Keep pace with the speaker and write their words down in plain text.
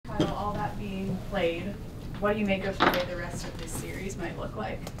being played. What do you make of the way the rest of this series might look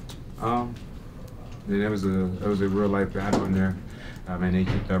like? It was a real life battle in there. And they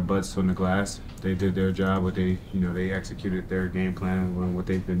kicked our butts on the glass. They did their job, but they executed their game plan and what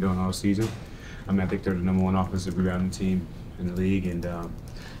they've been doing all season. I think they're the #1 offensive rebounding team in the league, and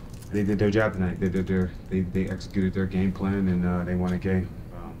they did their job tonight. They executed their game plan, and they won a game.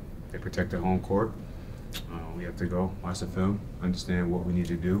 They protected home court. We have to go watch the film, understand what we need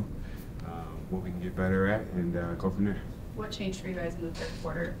to do, what we can get better at, and go from there. What changed for you guys in the third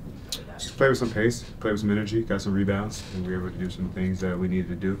quarter? Just play with some pace, play with some energy, got some rebounds, and we were able to do some things that we needed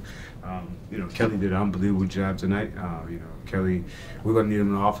to do. Kelly did an unbelievable job tonight. Kelly, we're going to need him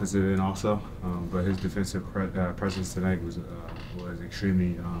in the offensive end also, but his defensive presence tonight was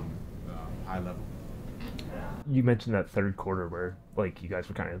extremely high level. You mentioned that third quarter where you guys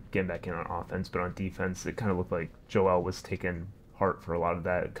were kind of getting back in on offense, but on defense it kind of looked like Joel was taking heart for a lot of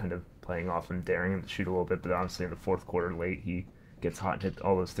that, kind of playing off and daring him to shoot a little bit. But honestly, in the fourth quarter late, he gets hot and hit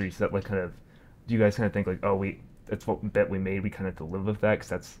all those threes. Do you guys kind of think that's what bet we made? We kind of have to live with that because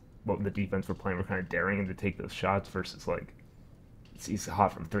that's what the defense we're playing. We're kind of daring him to take those shots versus he's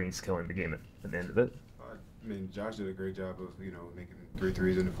hot from three and he's killing the game at the end of it. Josh did a great job of making 3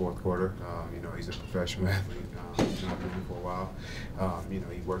 threes in the fourth quarter. He's a professional athlete. He's not been for a while.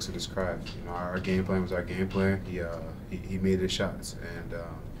 He works at his craft. Our game plan was our game plan. He made his shots,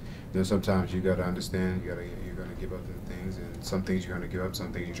 and sometimes you got to understand you're going to give up things, and some things you're going to give up,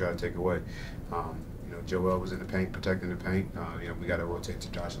 some things you try to take away. Joel was in the paint, protecting the paint. We got to rotate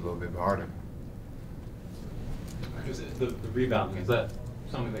to Josh a little bit harder. The rebounding, is that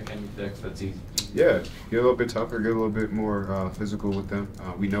something that can be fixed? That's easy. Yeah, get a little bit tougher, get a little bit more physical with them.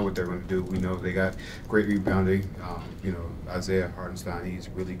 We know what they're going to do. We know they got great rebounding. Isaiah Hartenstein, he's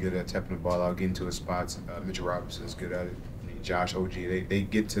really good at tapping the ball out, getting to his spots. Mitchell Robinson's good at it. Josh, OG, they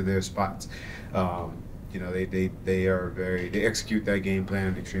get to their spots. They execute that game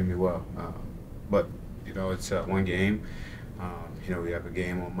plan extremely well. But it's one game. We have a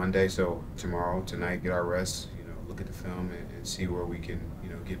game on Monday, so tonight, get our rest. Look at the film and see where we can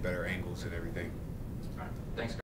get better angles and everything. Thanks.